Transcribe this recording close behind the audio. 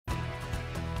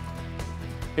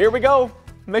Here we go.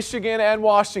 Michigan and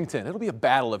Washington. It'll be a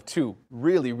battle of two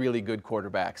really, really good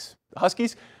quarterbacks. The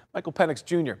Huskies, Michael Penix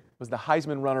Jr. was the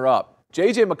Heisman runner-up.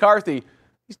 J.J. McCarthy,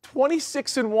 he's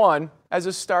 26-1 as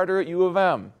a starter at U of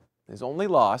M. His only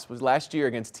loss was last year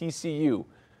against TCU,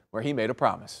 where he made a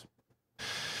promise.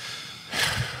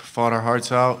 Fought our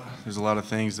hearts out. There's a lot of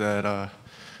things that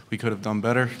we could have done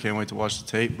better. Can't wait to watch the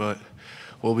tape, but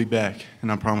we'll be back,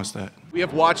 and I promise that. We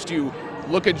have watched you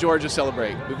look at Georgia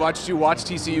celebrate. We've watched you watch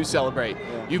TCU celebrate.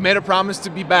 Yeah. You've made a promise to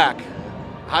be back.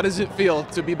 How does it feel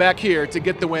to be back here, to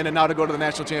get the win, and now to go to the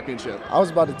national championship? I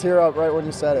was about to tear up right when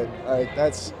you said it.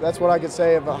 That's what I could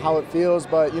say about how it feels.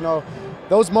 But,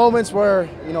 those moments where,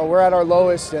 we're at our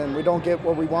lowest and we don't get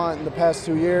what we want in the past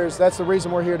 2 years, that's the reason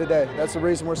we're here today. That's the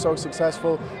reason we're so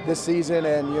successful this season.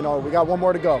 And, we got one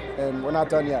more to go, and we're not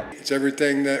done yet. It's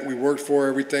everything that we worked for,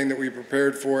 everything that we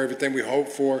prepared for, everything we hoped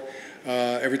for,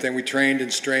 everything we trained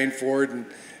and strained for it.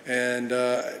 And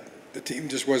the team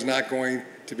just was not going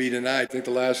to be denied. I think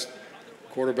the last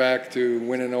quarterback to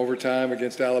win in overtime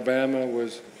against Alabama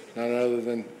was none other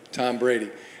than Tom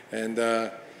Brady. And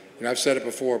I've said it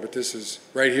before, but this is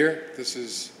right here. This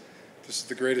is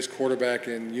the greatest quarterback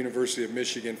in University of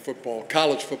Michigan football,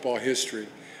 college football history.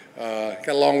 Got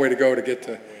a long way to go to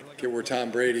get where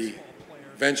Tom Brady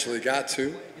eventually got to,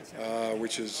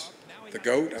 which is the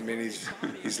GOAT. I mean,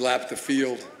 he's lapped the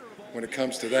field when it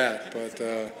comes to that. But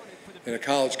in a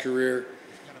college career,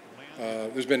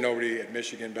 there's been nobody at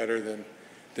Michigan better than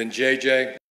JJ.